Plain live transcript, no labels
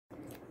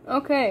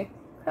Okay,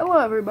 hello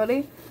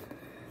everybody.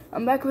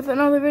 I'm back with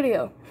another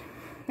video,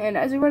 and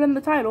as you read in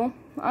the title,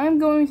 I'm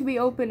going to be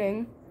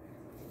opening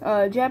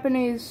a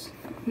Japanese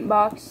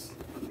box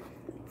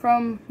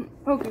from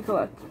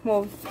PokeCollect.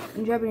 Well,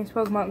 Japanese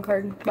Pokemon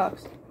card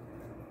box.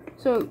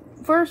 So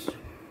first,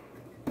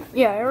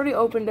 yeah, I already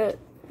opened it,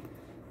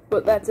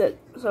 but that's it.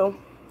 So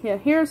yeah,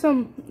 here are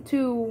some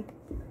two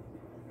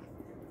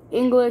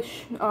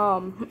English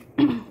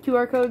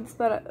QR codes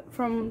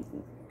from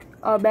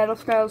Battle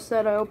Styles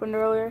that I opened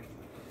earlier.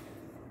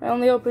 I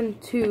only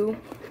opened two,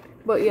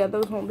 but yeah,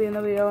 those won't be in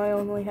the video. I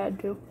only had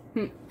two.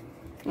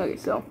 Okay,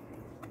 so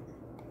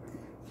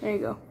there you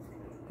go.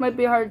 Might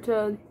be hard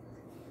to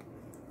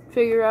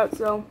figure out,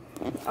 so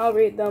I'll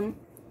read them.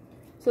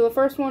 So the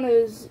first one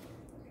is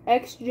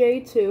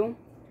XJ2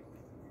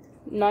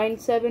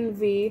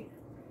 97V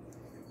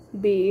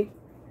B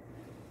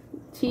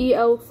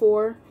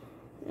TL4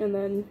 and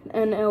then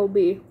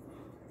NLB.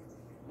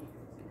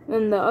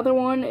 And the other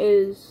one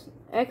is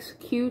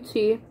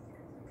XQT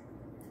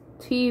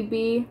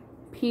TBPB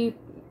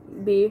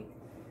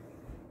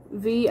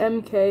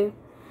VMK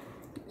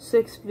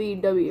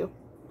 6VW.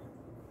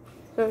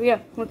 So yeah,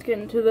 let's get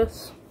into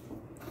this.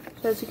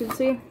 So as you can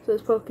see, it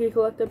says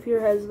PokeCollect up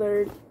here, has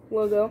their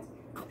logo.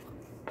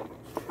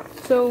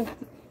 So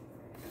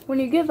when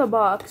you get the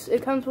box,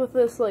 it comes with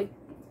this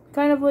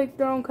kind of like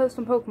their own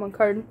custom Pokemon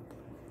card.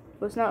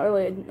 But it's not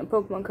really a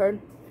Pokemon card,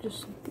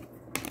 just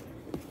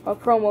a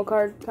promo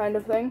card kind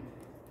of thing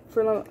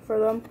for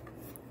them.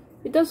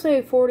 It does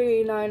say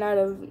 49 out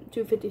of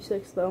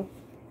 256 though.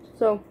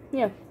 So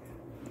yeah.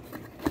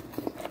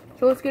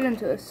 So let's get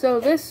into this. So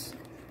this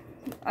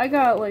I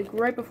got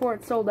right before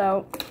it sold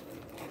out.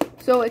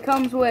 So it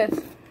comes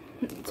with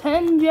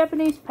 10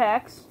 Japanese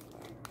packs.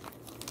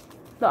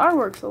 The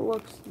artwork still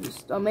looks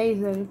just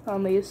amazing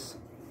on these.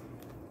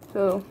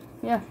 So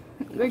yeah,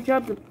 great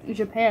job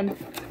Japan.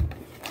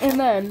 And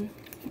then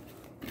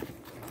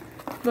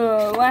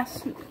the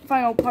last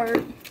final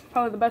part,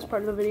 probably the best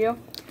part of the video,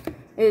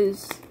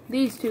 is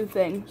these two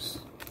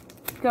things.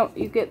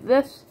 You get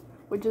this,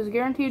 which is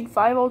guaranteed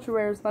 5 ultra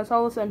rares. That's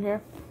all that's in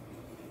here.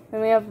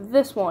 And we have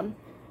this one,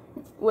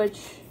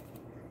 which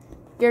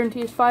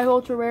guarantees 5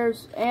 ultra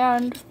rares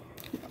and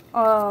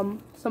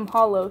some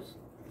holos.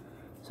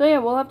 So yeah,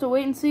 we'll have to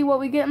wait and see what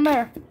we get in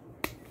there.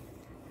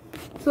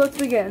 So let's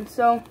begin.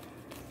 So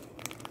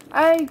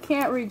I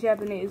can't read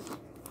Japanese,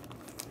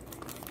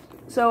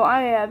 so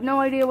I have no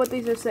idea what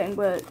these are saying,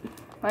 but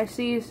I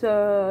see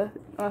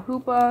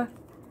Hoopa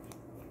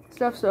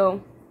stuff,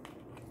 so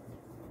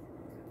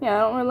yeah, I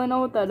don't really know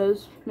what that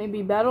is.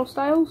 Maybe Battle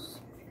Styles?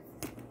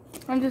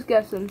 I'm just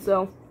guessing,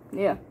 so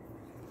yeah.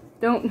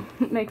 Don't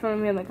make fun of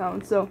me in the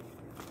comments. So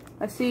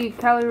I see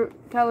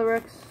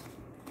Calyrex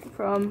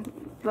from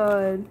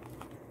the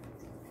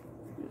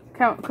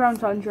Crown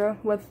Tundra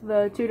with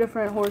the 2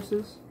 different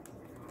horses.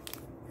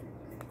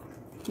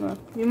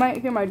 You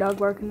might hear my dog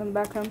barking in the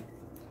background.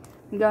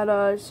 We got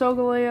a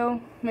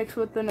Solgaleo mixed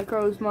with the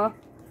Necrozma.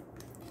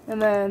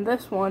 And then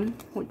this one,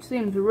 which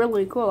seems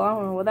really cool. I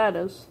don't know what that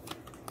is.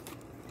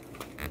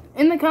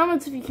 In the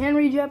comments, if you can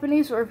read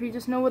Japanese or if you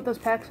just know what those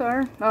packs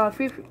are,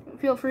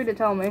 feel free to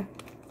tell me.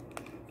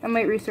 I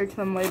might research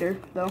them later,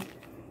 though.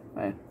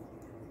 Right.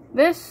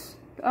 This,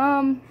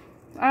 I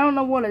don't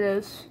know what it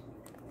is.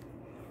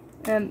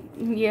 And,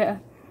 yeah,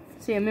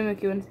 see a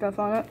Mimikyu and stuff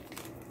on it.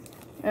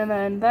 And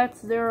then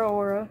that's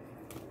Zeraora.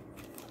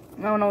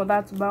 I don't know what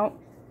that's about.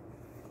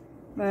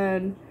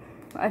 And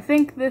I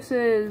think this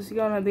is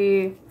gonna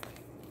be...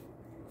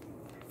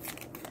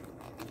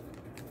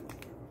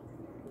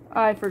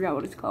 I forgot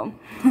what it's called.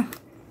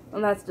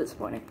 And that's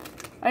disappointing.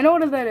 I know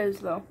what that is,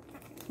 though.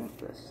 What's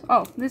this?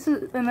 Oh, this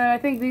is... And then I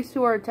think these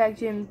two are Tag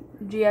Gym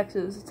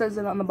GXs. It says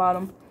it on the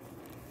bottom.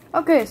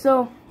 Okay,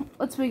 so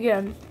let's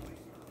begin.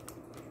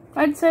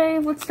 I'd say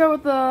let's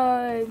start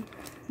with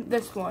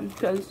this one,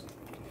 because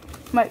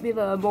it might be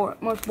the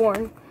most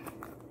boring.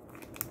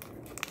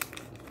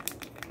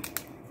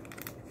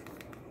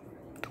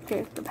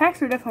 Okay, the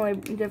packs are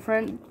definitely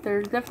different.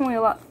 They're definitely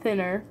a lot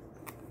thinner.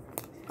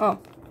 Oh,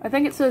 I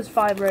think it says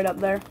 5 right up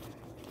there.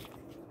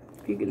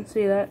 If you can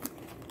see that.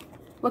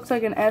 Looks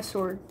like an S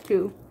or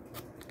 2.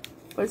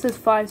 But it says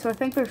 5, so I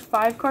think there's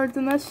 5 cards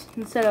in this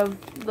instead of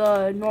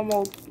the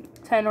normal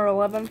 10 or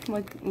 11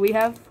 like we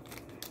have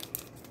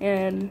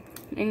in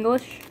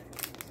English.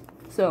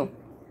 So,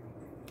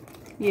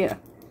 yeah.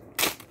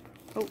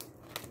 Oh.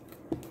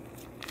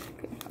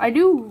 Okay. I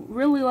do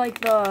really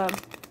like the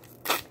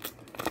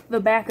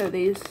back of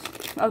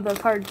the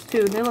cards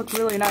too. They look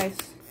really nice.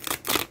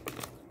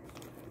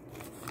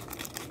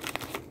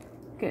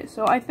 Okay,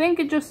 so I think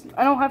I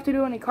don't have to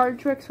do any card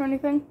tricks or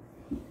anything.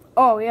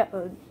 Oh yeah,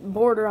 the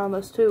border on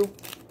this too.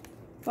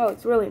 Oh,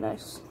 it's really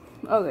nice.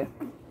 Okay.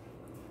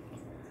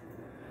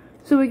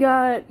 So we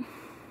got...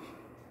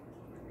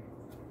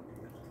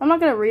 I'm not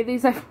gonna read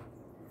these.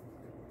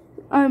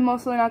 I'm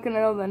mostly not gonna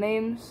know the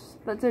names.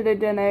 That's a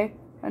Dedenne.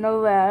 I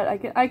know that.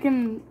 I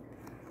can't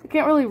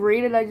really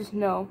read it, I just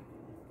know.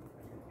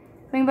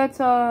 I think that's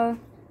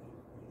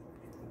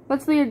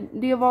That's the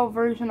de-evolved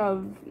version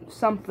of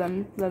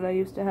something that I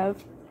used to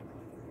have.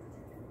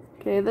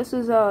 Okay, this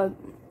is a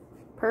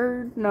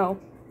no,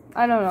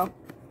 I don't know.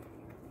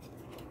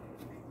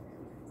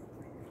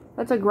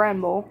 That's a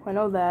Granbull, I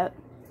know that.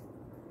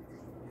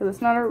 Cause it's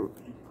not a.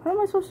 How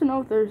am I supposed to know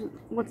if there's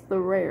what's the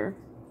rare?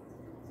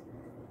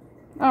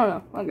 I don't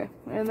know. Okay,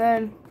 and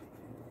then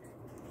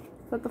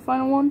is that the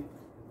final one?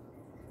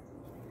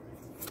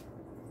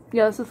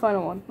 Yeah, that's the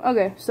final one.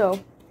 Okay, so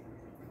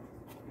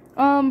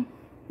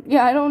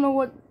yeah, I don't know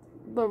what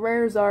the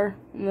rares are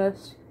in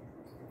this,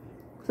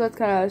 so that's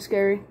kind of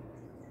scary.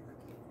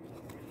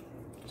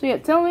 So yeah,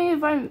 tell me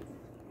if I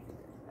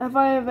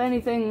have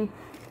anything,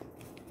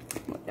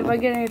 if I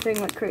get anything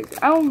like crazy.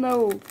 I don't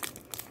know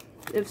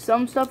if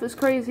some stuff is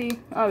crazy,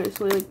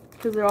 obviously, like,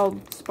 because they're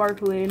all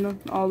sparkly and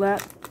all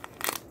that.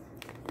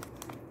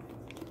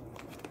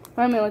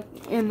 I mean,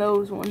 like, in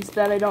those ones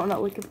that I don't know,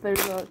 like, if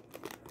there's a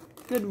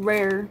good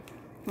rare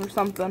or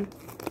something.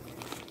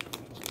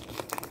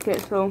 Okay,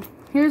 so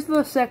here's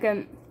the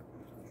second,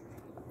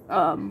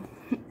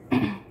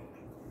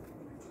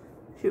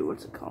 shoot,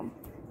 what's it called?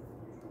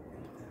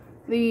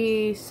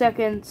 The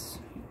second,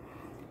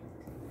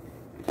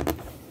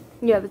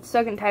 yeah, the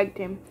second tag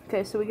team.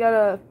 Okay, so we got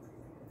a,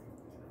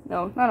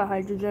 no, not a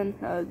hydrogen,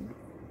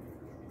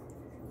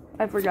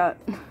 I forgot.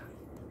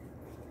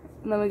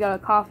 And then we got a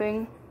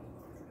coughing.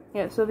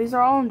 Yeah, so these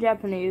are all in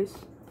Japanese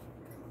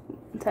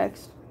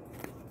text.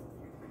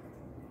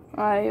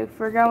 I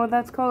forgot what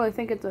that's called. I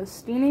think it's a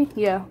Steenie?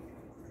 Yeah.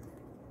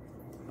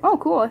 Oh,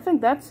 cool. I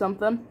think that's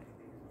something.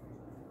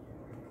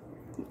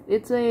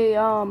 It's a,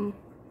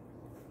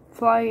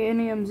 Fly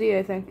NEMZ,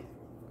 I think.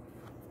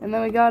 And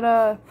then we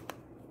got,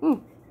 we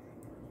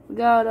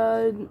got,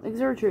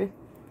 Exertry.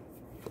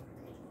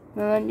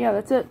 And then, yeah,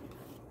 that's it.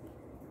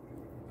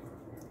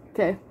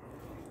 Okay.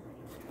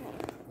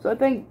 So I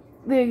think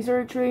the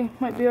Exertry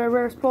might be our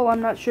rarest pull.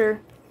 I'm not sure.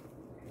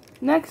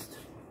 Next.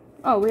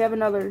 Oh, we have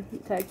another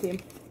tag team.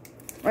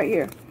 Right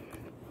here.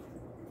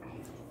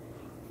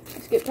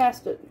 Let's get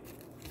past it.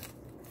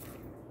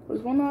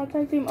 Was one not a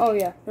tag team? Oh,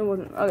 yeah. It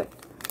wasn't. Okay.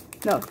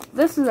 No.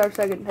 This is our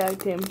second tag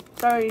team.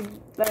 Sorry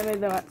that I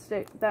made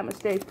that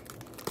mistake.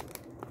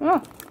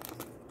 Oh.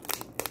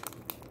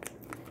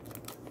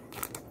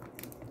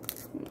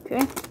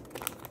 Okay.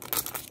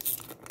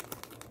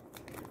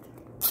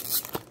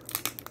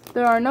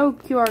 There are no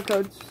QR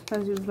codes,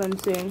 as you've been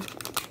seeing.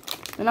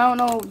 And I don't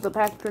know the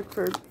pack trick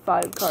for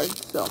 5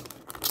 cards, so.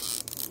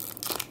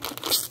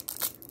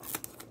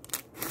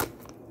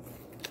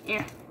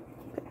 Yeah.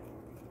 Okay.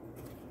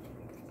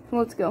 So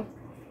let's go.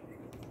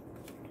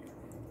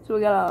 So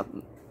we got a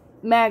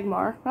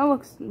Magmar. That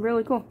looks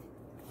really cool.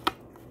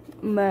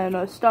 And then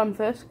a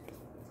Stunfisk.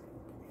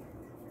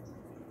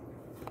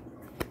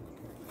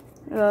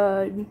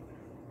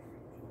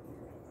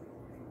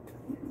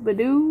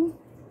 Bidoof?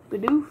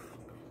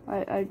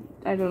 I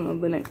don't know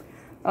the name.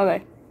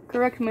 Okay.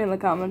 Correct me in the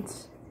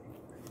comments.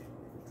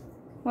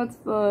 What's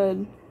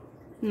the...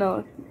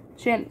 No.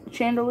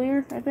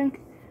 Chandelier, I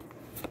think?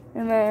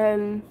 And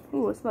then...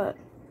 Ooh, what's that?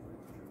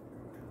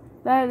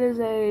 That is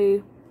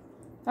a...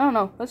 I don't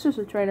know. That's just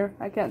a trainer.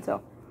 I can't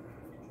tell.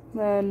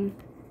 Then...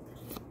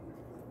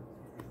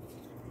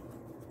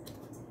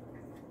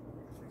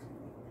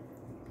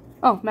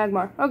 Oh,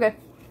 Magmar. Okay.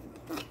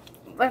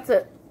 That's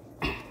it.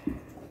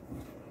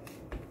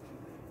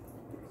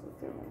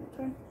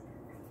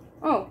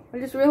 Oh, I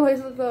just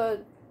realized that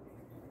the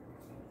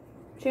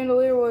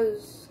Chandelier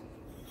was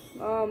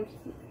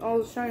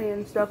all shiny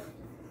and stuff.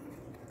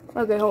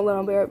 Okay, hold on,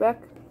 I'll be right back.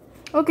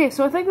 Okay,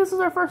 so I think this is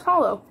our first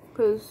holo,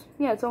 because,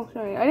 yeah, it's all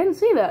shiny. I didn't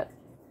see that.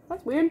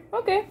 That's weird.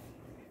 Okay.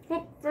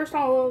 Well, first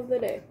holo of the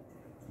day.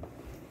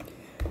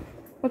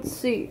 Let's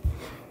see.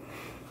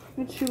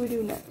 What should we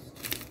do next?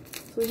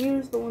 So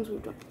here's the ones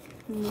we've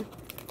done.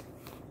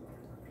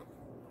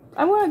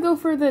 I want to go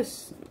for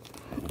this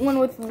one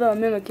with the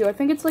Mimikyu. I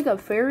think it's like a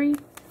fairy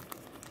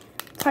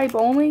type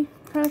only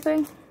kind of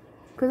thing.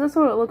 Because that's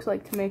what it looks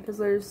like to me. Because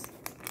there's,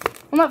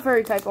 well, not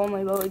fairy type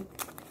only, but like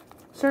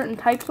certain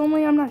types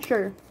only. I'm not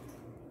sure.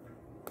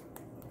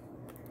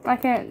 I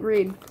can't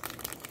read.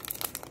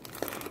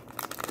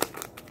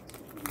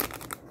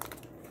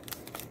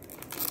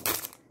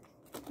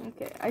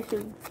 Okay, I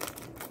should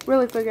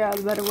really figure out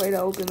a better way to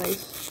open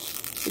these.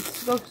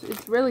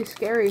 It's really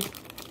scary.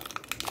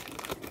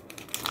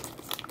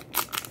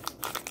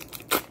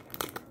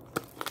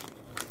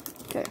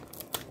 Okay.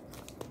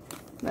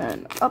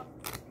 Then up,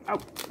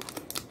 out.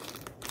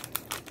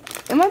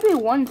 It might be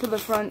one to the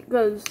front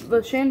because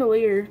the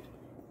Chandelier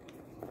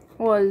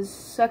was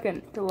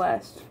second to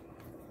last.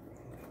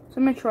 So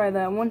let me try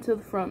that. One to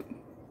the front.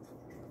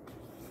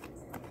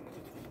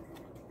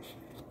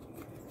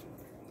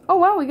 Oh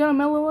wow, we got a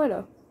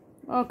Meloetta.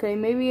 Okay,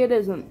 maybe it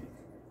isn't.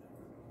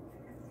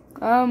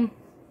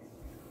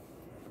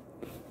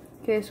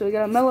 Okay, so we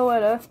got a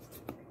Meloetta.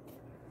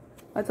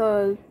 That's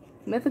a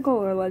mythical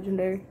or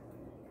legendary?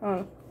 I don't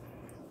know.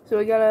 So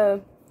we got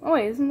a... Oh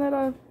wait, isn't that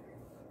a...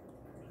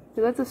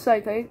 So that's a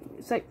Psychic.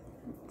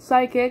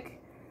 Psychic.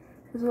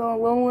 This is a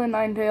Alolan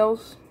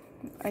Ninetales.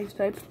 Ice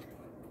type.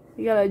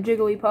 You got a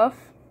Jigglypuff.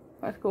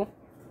 That's cool.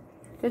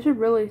 I should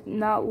really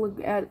not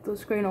look at the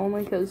screen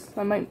only because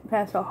I might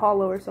pass a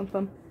hollow or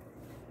something.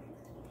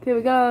 Okay,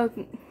 we got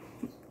a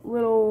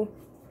little,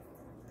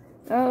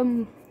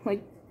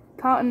 like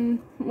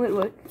cotton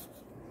Litwick.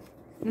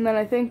 And then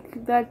I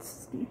think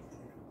that's,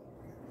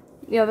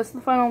 yeah, that's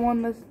the final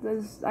one.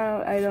 This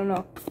I don't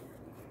know.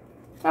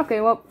 Okay,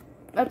 well,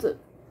 that's it.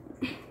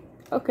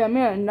 Okay, I'm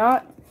gonna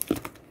not,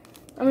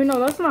 I mean, no,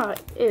 that's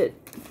not it.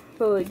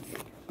 But, like,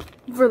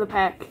 for the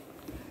pack.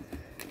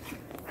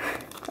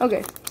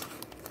 Okay.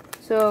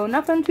 So,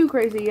 nothing too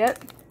crazy yet.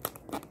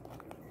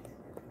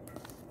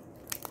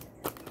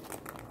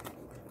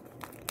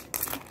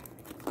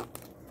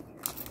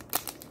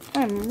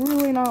 I'm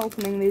really not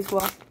opening these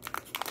well.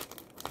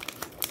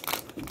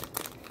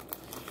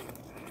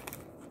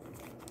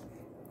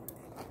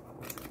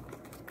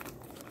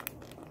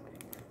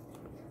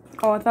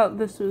 Oh, I thought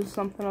this was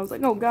something. I was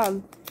like, oh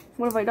god,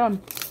 what have I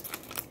done?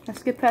 I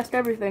skipped past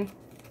everything.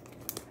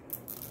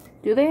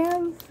 Do they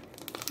have?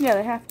 Yeah,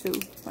 they have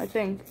to, I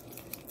think.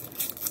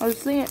 I was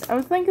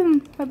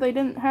thinking that they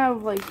didn't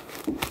have, like,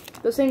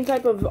 the same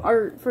type of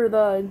art for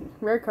the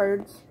rare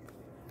cards.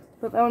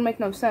 But that would make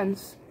no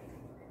sense.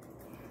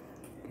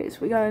 Okay, so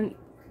we got an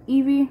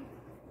Eevee.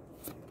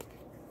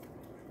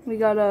 We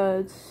got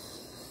a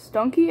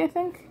Stunky, I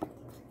think.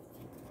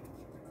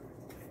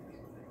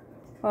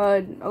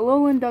 A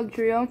Alolan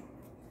Dugtrio.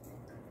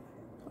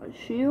 A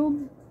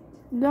Shield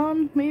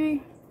Don,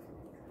 maybe.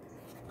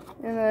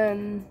 And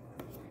then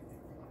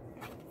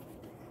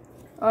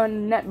a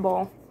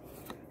Netball.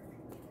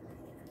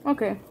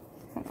 Okay.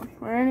 Hold on.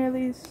 Were any of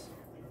these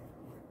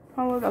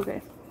followed?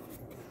 Okay.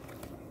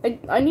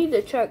 I need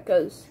to check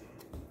because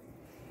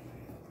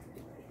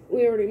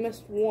we already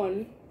missed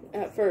one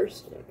at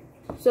first.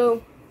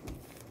 So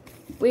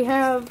we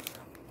have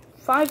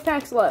 5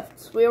 packs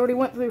left. We already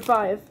went through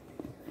 5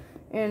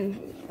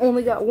 and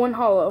only got 1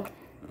 hollow.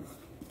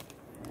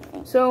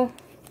 So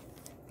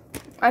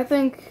I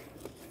think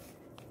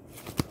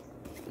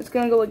it's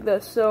gonna go like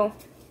this. So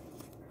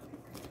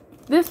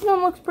this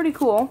one looks pretty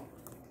cool.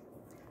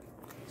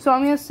 So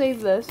I'm gonna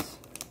save this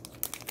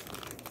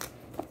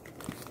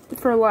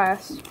for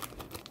last.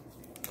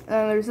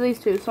 And there's these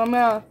two. So I'm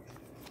gonna,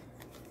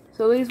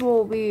 so these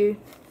will be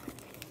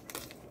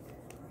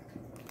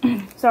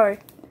sorry.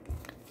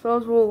 So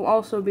those will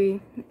also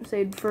be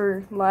saved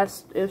for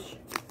last-ish.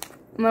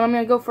 And then I'm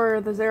gonna go for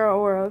the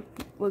Zeraora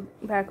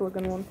pack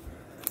looking one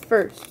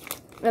first.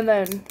 And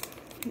then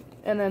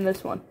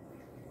this one.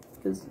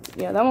 Because,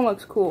 yeah, that one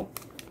looks cool.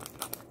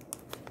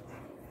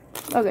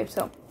 Okay,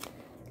 so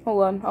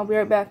hold on, I'll be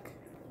right back.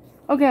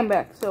 Okay, I'm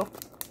back, so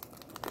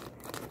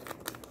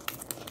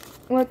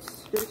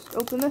let's just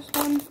open this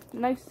one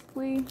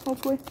nicely,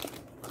 hopefully.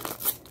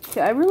 Okay,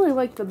 I really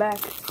like the back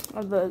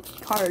of the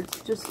cards.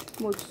 It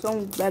just looks so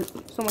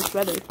much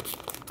better.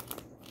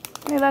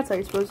 Yeah, that's how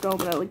you're supposed to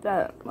open it, like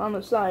that, on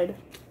the side.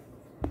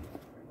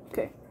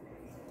 Okay.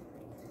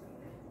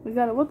 We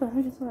got it, what the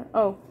heck is that?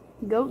 Oh,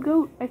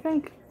 Goat, I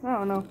think? I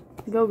don't know.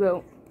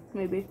 Goat,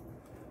 maybe.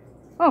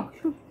 Oh,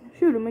 shoot,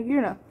 a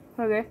Magearna.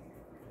 Okay.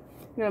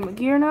 We got a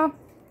Magearna,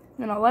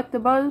 an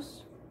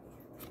Electabuzz.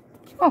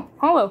 Oh,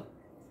 hollow.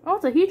 Oh,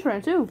 it's a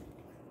Heatran too.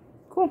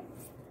 Cool.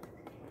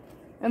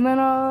 And then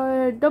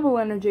double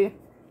energy.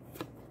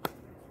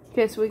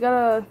 Okay, so we got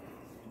a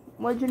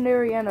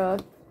legendary and a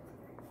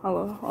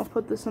hollow. I'll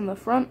put this in the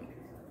front.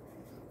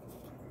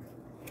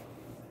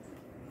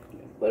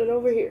 Put it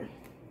over here.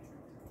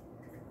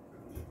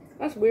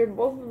 That's weird.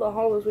 Both of the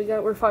hollows we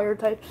got were fire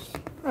types.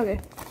 Okay.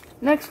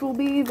 Next will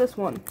be this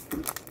one,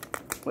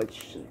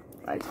 which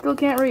I still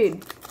can't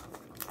read.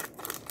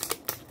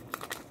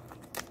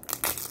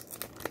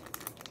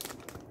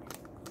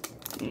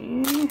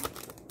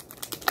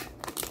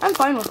 I'm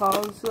fine with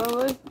hollows, so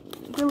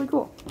it's really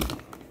cool.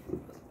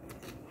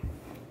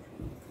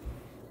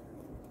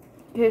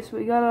 Okay, so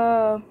we got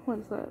a, what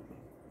is that?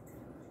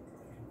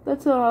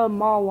 That's a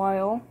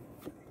Mawile.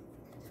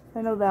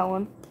 I know that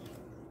one.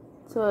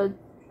 It's a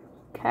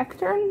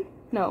Cacturn?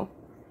 No.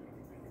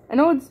 I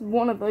know it's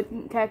one of the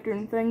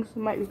Cacturn things. It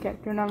might be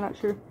Cacturn, I'm not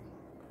sure.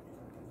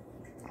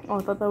 Oh,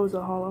 I thought that was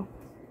a hollow.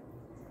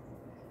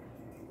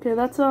 Okay,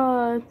 that's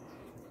a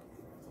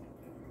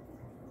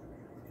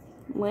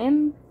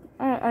Land?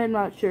 I'm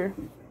not sure.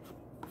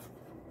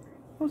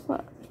 What's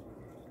that?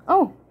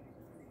 Oh!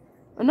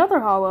 Another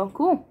hollow.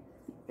 Cool.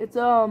 It's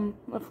a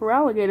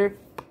Feraligatr.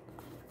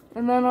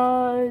 And then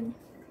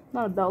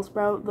not a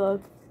Bellsprout,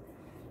 the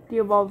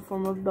evolved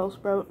form of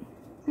Bellsprout.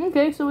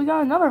 Okay, so we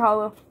got another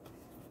hollow.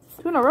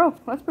 2 in a row.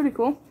 That's pretty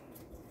cool.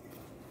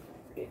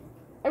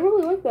 I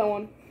really like that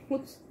one.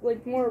 Looks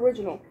like more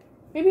original.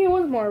 Maybe it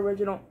was more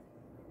original.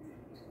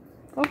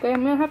 Okay,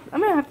 I'm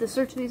gonna have to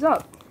search these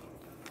up.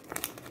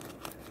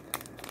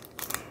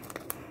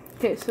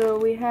 Okay, so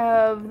we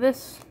have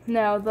this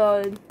now,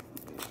 the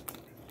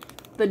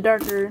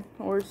darker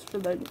horse for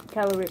the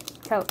Calyrex.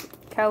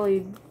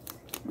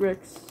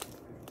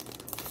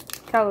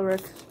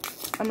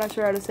 I'm not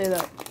sure how to say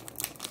that.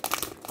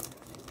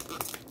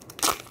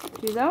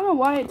 Jeez, I don't know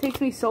why it takes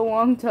me so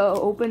long to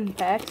open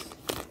packs,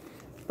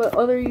 but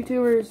other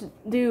YouTubers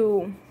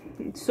do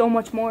so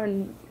much more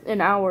in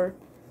an hour.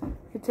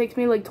 It takes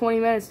me like 20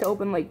 minutes to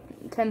open like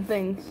 10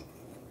 things.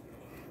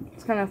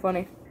 It's kind of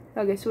funny.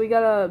 Okay, so we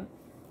got a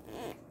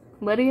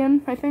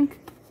Lydian, I think.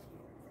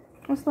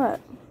 What's that?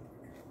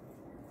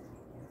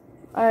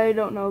 I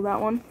don't know that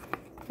one.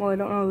 Well, I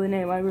don't know the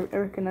name. I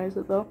recognize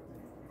it though.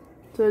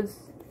 So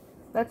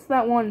that's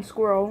that one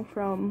squirrel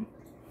from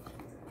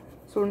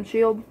Sword and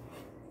Shield.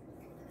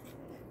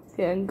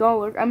 Yeah, and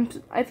Golurk.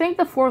 I think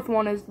the fourth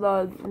one is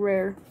the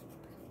rare.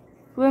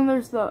 But then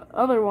there's the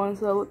other ones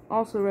that look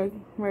also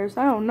rares.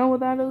 I don't know what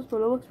that is,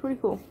 but it looks pretty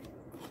cool.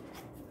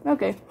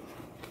 Okay.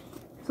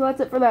 So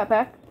that's it for that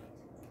pack.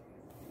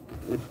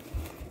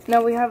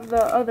 Now we have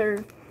the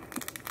other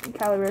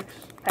Calyrex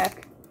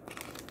pack.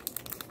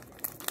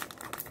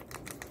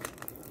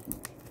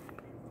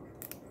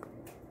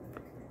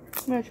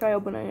 I'm gonna try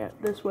opening it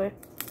this way.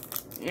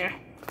 Yeah.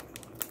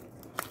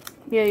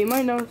 Yeah, you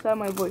might notice that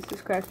my voice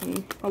is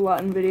cracking a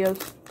lot in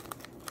videos.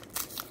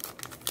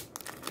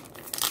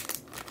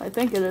 I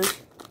think it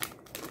is.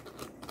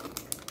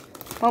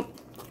 Oh.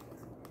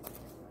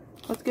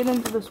 Let's get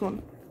into this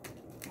one.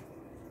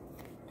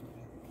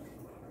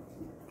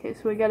 Okay,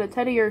 so we got a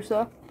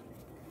Teddiursa,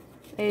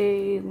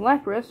 a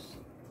Lapras,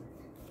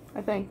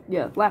 I think,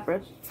 yeah,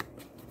 Lapras,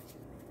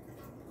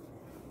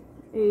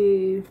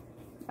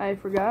 I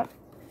forgot,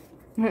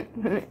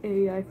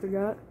 I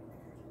forgot,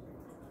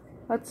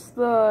 that's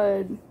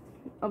the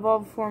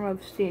evolved form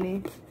of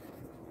Steenie,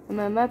 and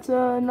then that's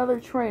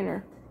another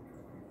trainer.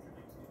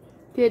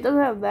 Okay, it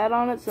doesn't have that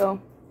on it, so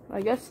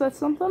I guess that's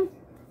something,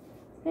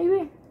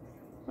 maybe?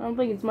 I don't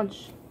think it's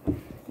much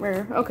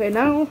rare. Okay,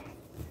 now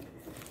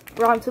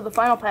we're on to the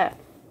final pack.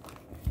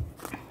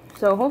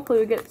 So hopefully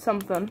we get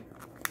something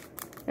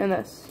in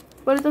this.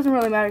 But it doesn't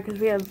really matter because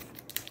we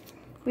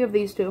have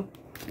these two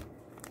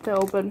to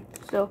open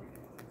still.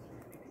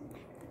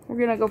 We're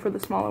gonna go for the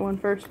smaller one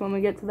first when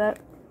we get to that.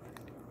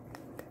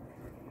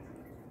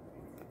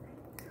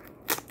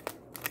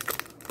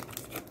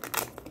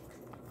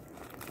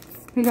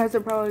 You guys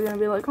are probably gonna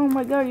be like, oh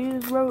my god, you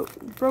just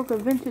broke a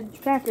vintage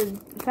pack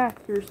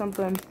or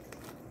something.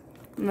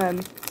 And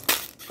then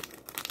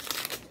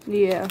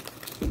yeah.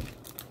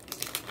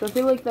 So I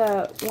feel like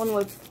that one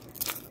with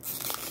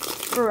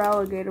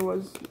Feraligatr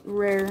was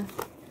rare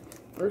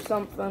or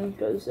something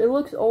because it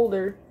looks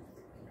older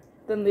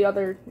than the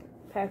other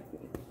pack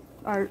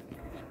art.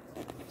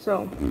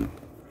 So,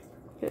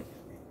 okay.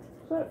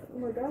 Is that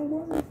my down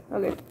one?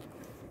 Okay.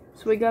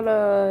 So we got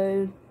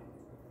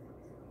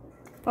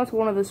that's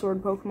one of the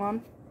sword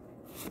Pokemon.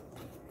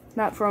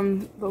 Not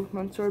from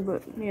Pokemon Sword,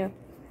 but yeah.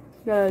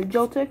 We got a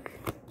Joltik,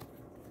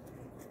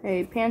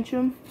 a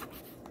Pancham.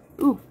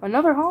 Ooh,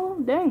 another holo?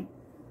 Dang.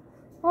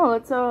 Oh,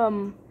 it's,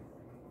 I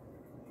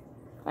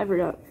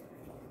forgot.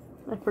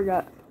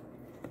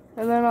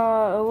 And then,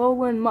 a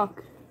Alolan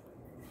Muck.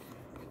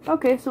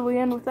 Okay, so we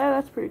end with that.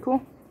 That's pretty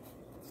cool.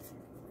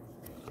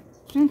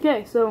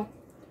 Okay, so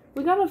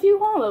we got a few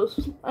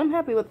holos. I'm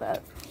happy with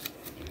that.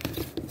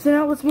 So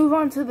now let's move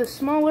on to the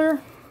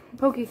smaller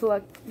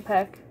Pokécollect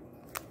pack.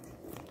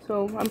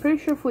 So I'm pretty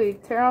sure if we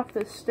tear off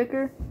this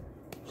sticker,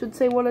 it should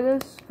say what it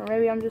is. Or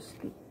maybe I'm just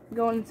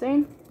going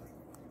insane.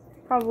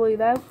 Probably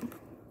that.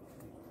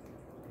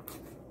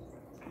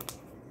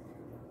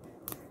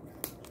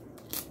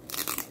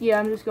 Yeah,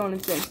 I'm just going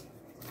insane.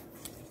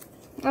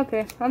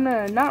 Okay, I'm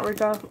gonna not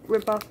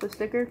rip off the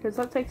sticker because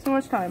that takes so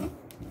much time.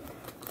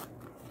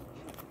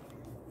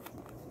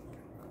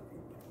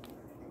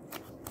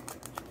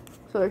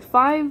 So there's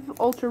 5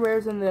 ultra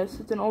rares in this.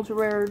 It's an ultra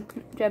rare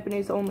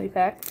Japanese only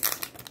pack.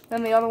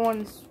 Then the other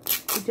one's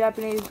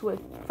Japanese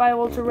with 5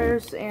 ultra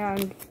rares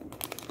and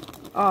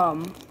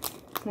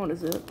what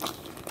is it?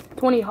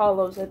 20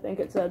 holos, I think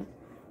it said.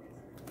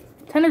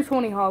 10 or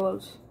 20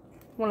 holos.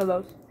 One of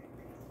those.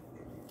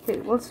 Okay,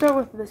 let's start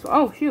with this one.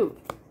 Oh, shoot.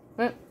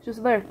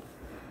 Just there.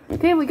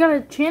 Okay, we got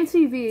a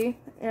Chansey V,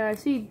 and I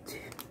see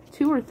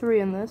 2 or 3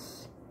 in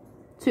this.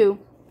 2.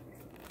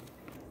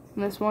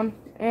 In this one.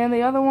 And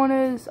the other one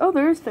is... Oh,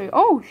 there is 3.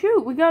 Oh,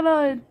 shoot, we got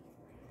a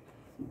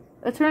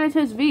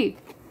Eternatus V.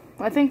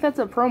 I think that's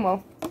a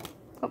promo.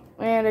 Oh,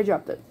 and I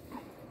dropped it.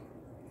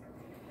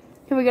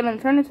 Okay, we got an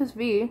Eternatus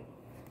V.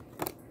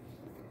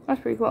 That's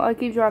pretty cool. I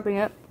keep dropping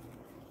it.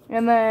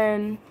 And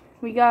then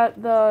we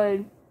got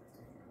the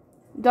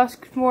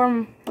Dusk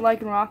Form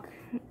Lycanroc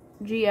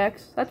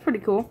GX. That's pretty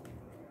cool.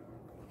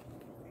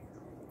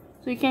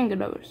 So you can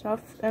get other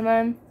stuff. And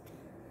then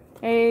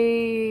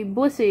a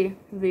Blissey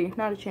V.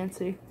 Not a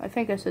Chansey. I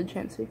think I said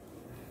Chansey.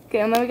 Okay,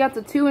 and then we got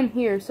the 2 in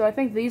here. So I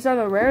think these are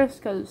the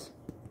rarest because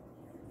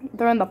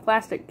they're in the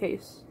plastic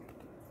case.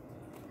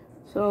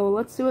 So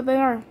let's see what they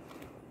are. I'm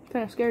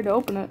kind of scared to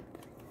open it.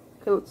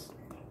 Okay, let's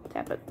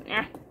tap it.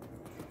 Yeah.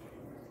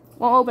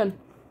 Won't open.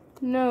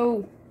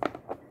 No.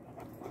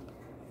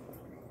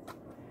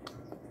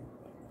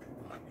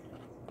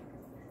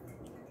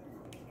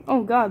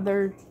 Oh god,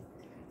 they're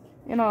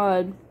in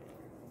a...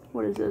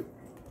 What is it?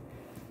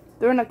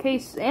 They're in a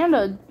case and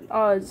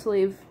a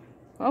sleeve.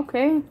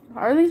 Okay.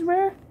 Are these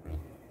rare?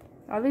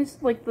 Are these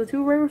like the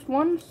 2 rarest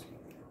ones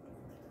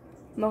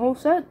in the whole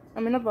set?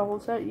 I mean, not the whole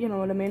set, you know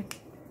what I mean.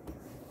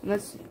 And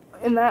that's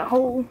in that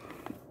whole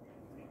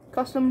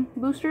custom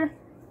booster.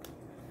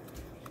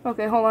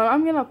 Okay, hold on.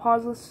 I'm gonna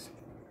pause this.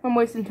 I'm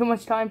wasting too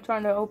much time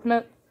trying to open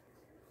it.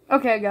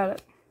 Okay, I got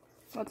it.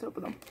 Let's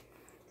open them.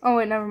 Oh,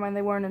 wait, never mind.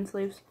 They weren't in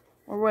sleeves.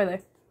 Or were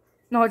they?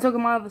 No, I took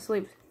them out of the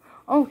sleeves.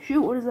 Oh,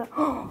 shoot. What is that?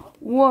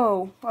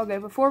 Whoa. Okay,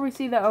 before we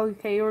see that.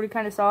 Okay, you already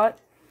kind of saw it.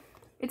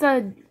 It's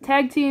a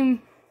tag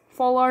team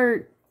full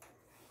art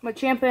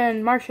Machamp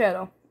and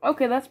Marshadow.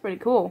 Okay, that's pretty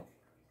cool.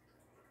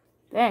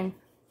 Dang.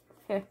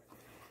 Okay.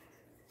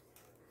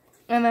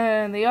 And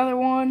then the other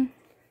one.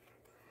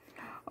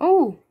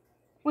 Oh.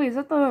 Wait, is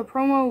that the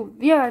promo?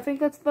 Yeah, I think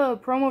that's the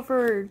promo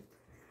for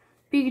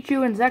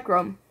Pikachu and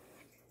Zekrom.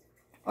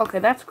 Okay,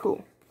 that's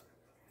cool.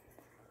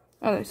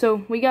 Okay,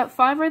 so we got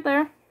 5 right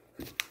there.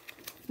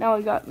 Now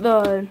we got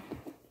the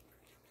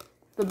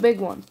big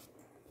one.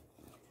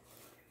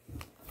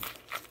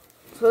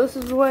 So this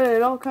is what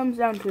it all comes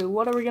down to.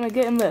 What are we gonna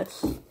get in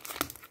this?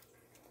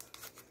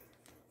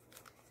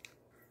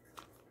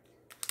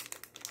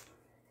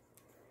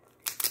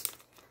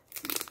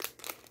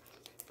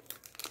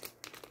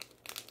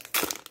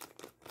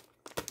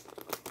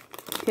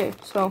 Okay,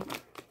 so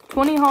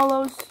 20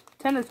 holos,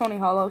 10 to 20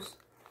 holos,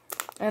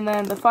 and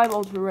then the 5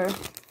 ultra rare.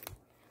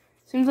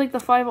 Seems like the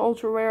 5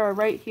 ultra rare are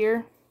right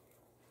here.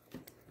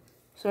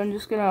 So I'm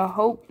just gonna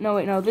hope. No,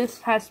 wait, no,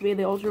 this has to be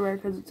the ultra rare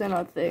because it's in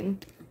a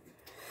thing.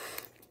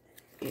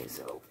 Okay,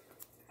 so.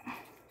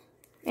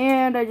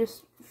 And I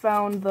just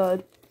found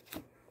the.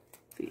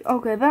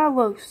 Okay, that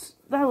looks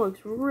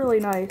really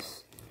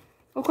nice.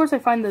 Of course, I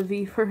find the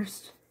V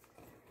first.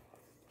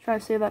 Try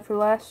to save that for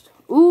last.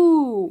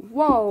 Ooh,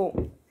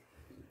 whoa.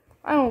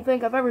 I don't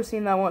think I've ever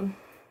seen that one.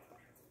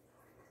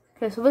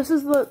 Okay, so this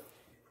is the...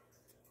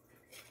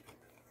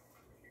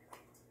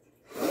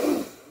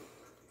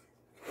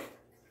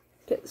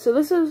 Okay, so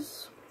this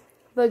is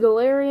the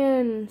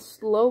Galarian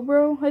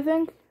Slowbro, I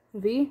think.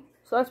 V.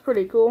 So that's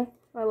pretty cool.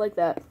 I like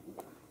that.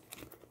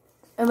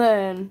 And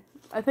then,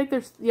 I think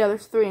there's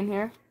 3 in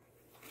here.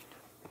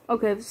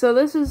 Okay, so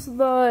this is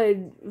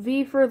the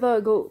V for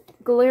the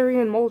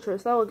Galarian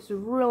Moltres. That looks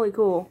really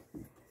cool.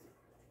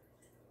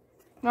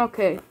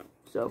 Okay,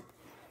 so...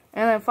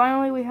 And then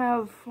finally we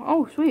have,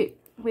 oh sweet,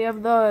 we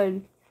have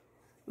the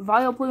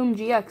Vileplume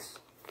GX.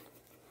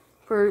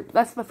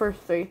 That's the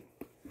first 3.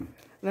 And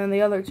then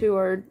the other 2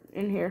 are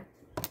in here.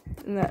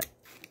 In that.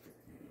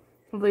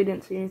 Hopefully you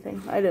didn't see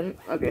anything. I didn't.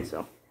 Okay,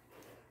 so.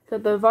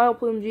 Got the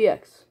Vileplume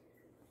GX.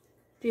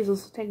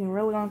 Jesus, it's taking a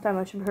really long time.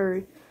 I should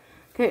hurry.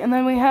 Okay, and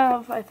then we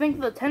have, I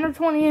think, the 10 or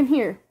 20 in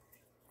here.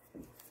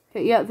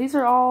 Okay, yeah, these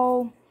are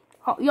all,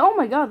 oh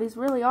my god, these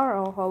really are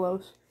all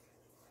holos.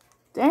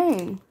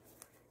 Dang.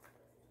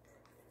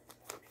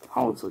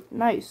 Holos look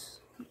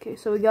nice. Okay,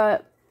 so we got,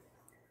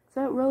 is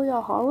that really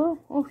a holo?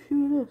 Oh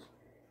shoot, it is.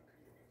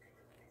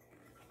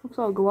 Looks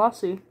all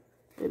glossy.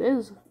 It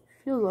is.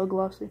 Feels all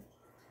glossy.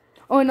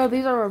 Oh no,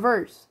 these are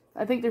reverse.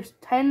 I think there's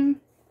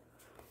 10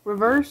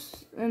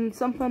 reverse and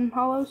something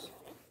holos.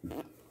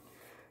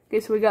 Okay,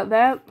 so we got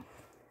that.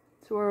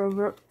 So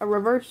we're a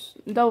reverse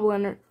double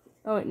energy.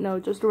 Oh wait, no,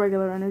 just a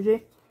regular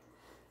energy.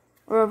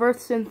 A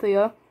reverse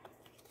Cynthia.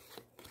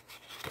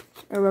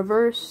 A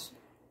reverse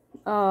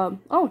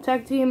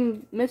tag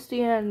team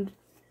Misty and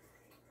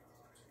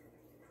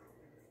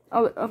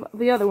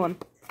the other one.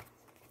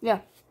 Yeah.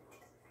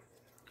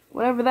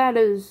 Whatever that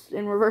is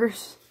in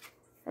reverse.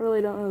 I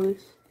really don't know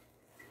this.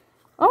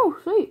 Oh,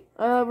 sweet.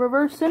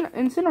 Reverse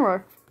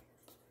Incineroar.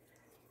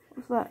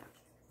 What's that?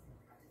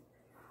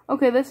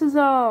 Okay, this is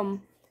okay,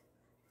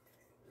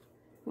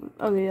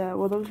 yeah,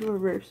 well those are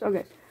reverse.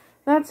 Okay.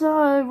 That's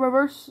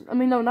reverse, I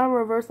mean no, not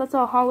reverse, that's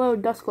a holo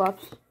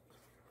Dusclops.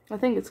 I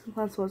think that's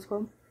what it's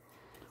called.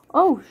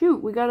 Oh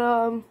shoot, we got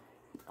a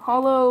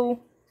holo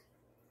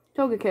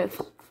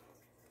Togekiss.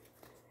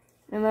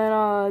 And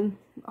then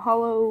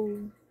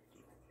holo,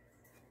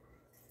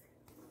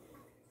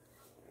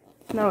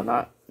 no,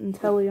 not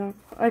Inteleon.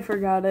 I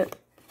forgot it.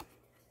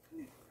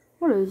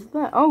 What is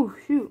that? Oh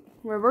shoot,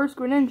 reverse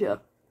Greninja.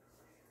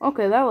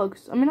 Okay, that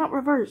looks, I mean not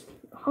reverse,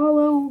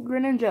 holo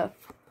Greninja.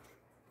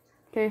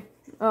 Okay,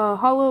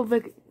 holo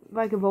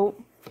Vikavolt.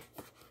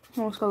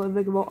 Almost call it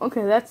Vikavolt.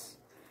 Okay, that's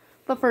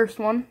the first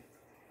one.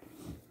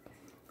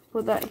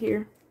 Put that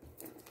here.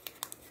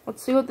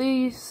 Let's see what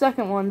the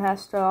second one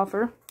has to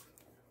offer.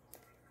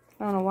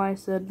 I don't know why I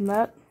said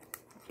that.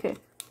 Okay.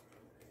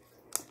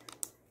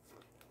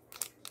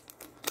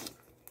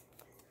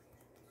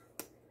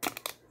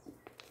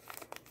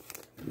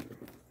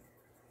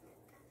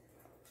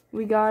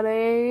 We got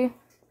a...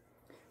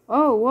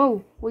 Oh,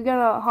 whoa. We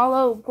got a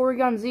holo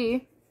Porygon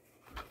Z.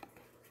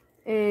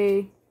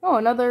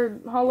 Another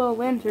holo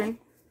Lantern.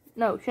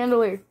 No,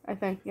 Chandelier, I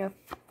think, yeah.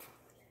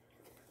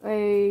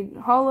 A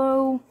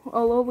holo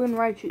Alolan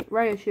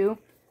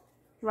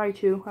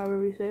Raichu,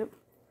 however you say it.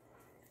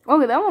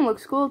 Okay, that one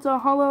looks cool. It's a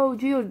holo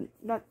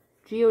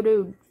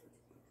Geodude.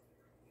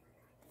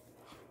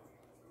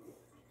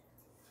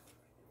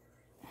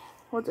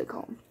 what's it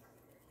called?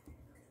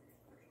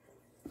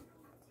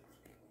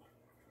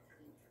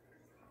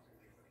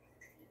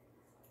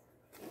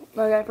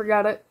 Okay, I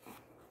forgot it.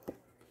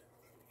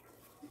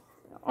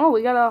 Oh,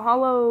 we got a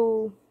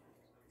hollow.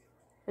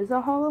 Is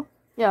that hollow?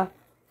 Yeah.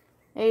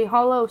 A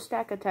hollow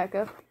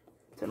Stakataka.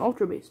 It's an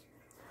Ultra Beast.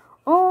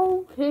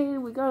 Okay,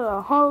 we got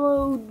a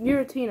hollow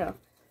Giratina.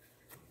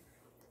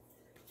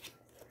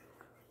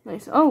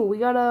 Nice. Oh, we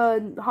got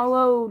a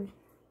hollow.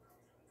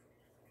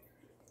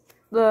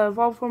 The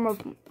evolved form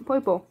of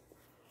Poipo.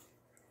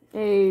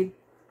 Okay,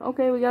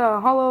 we got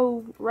a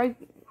hollow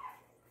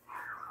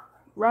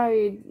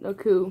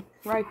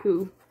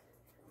Raikou.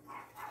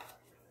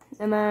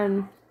 And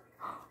then,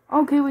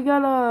 okay, we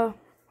got a.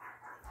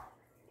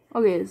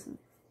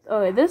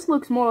 Okay, this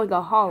looks more like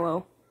a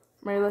hollow.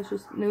 Maybe that's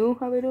just new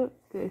how they do it.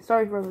 Okay,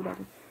 sorry for the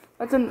talking.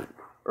 That's an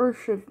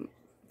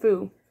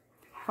Urshifu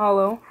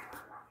hollow.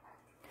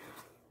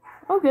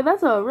 Okay,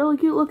 that's a really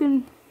cute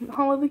looking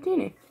hollow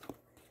Victini.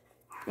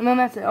 And then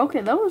that's it.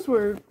 Okay, those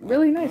were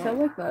really nice. I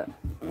like that.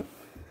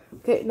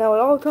 Okay, now it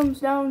all comes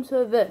down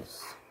to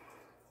this.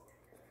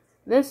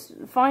 This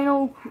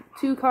final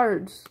 2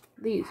 cards.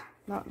 These,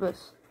 not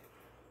this.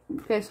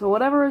 Okay, so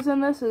whatever is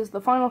in this is the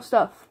final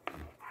stuff.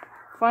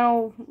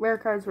 Final rare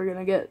cards we're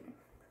gonna get.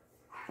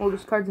 Well,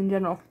 just cards in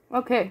general.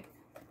 Okay.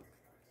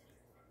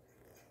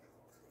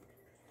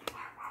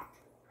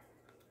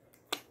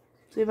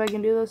 See if I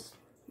can do this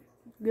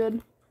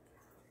good.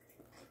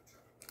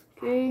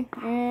 Okay,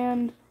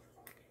 and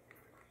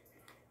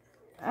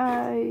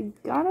I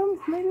got him,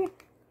 maybe?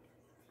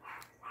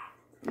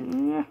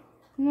 Yeah,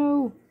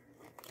 no.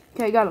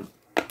 Okay, got him.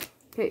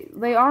 Okay,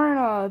 they are in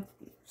a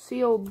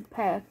sealed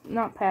pack,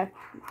 not pack,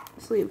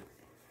 sleeve.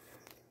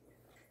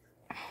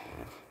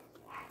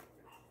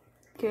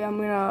 Okay, I'm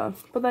gonna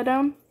put that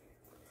down.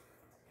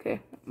 Okay,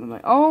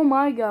 oh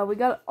my god, we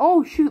got,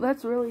 oh shoot,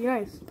 that's really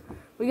nice.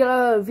 We got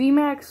a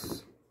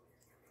VMAX,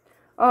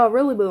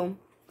 Rillaboom,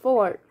 full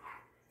art.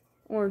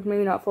 Or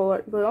maybe not full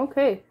art, but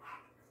okay.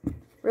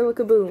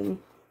 Rillaboom.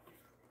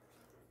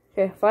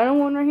 Okay, final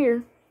one right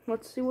here.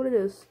 Let's see what it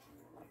is.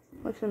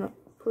 I shouldn't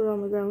put it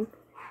on the ground.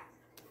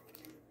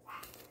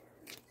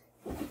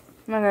 I'm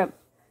gonna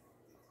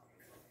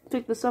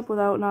pick this up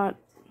without not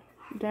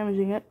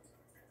damaging it.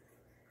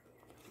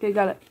 Okay,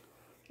 got it.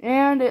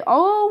 And it,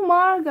 oh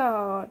my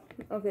god.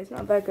 Okay, it's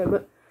not that good,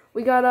 but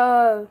we got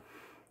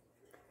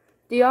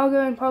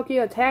Dialga and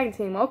Palkia tag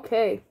team.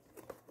 Okay.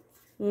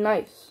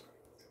 Nice.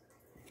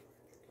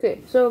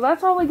 Okay, so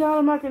that's all we got.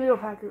 I'm not gonna do a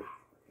pack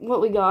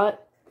what we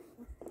got.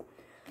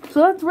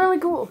 So that's really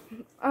cool.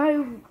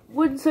 I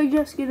would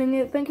suggest getting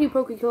it. Thank you,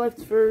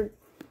 PokeCollect, for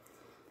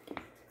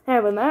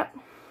having that.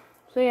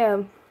 So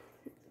yeah,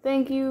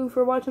 thank you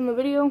for watching the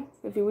video,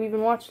 if you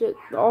even watched it,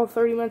 all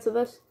 30 minutes of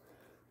this.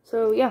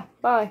 So yeah,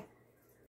 bye.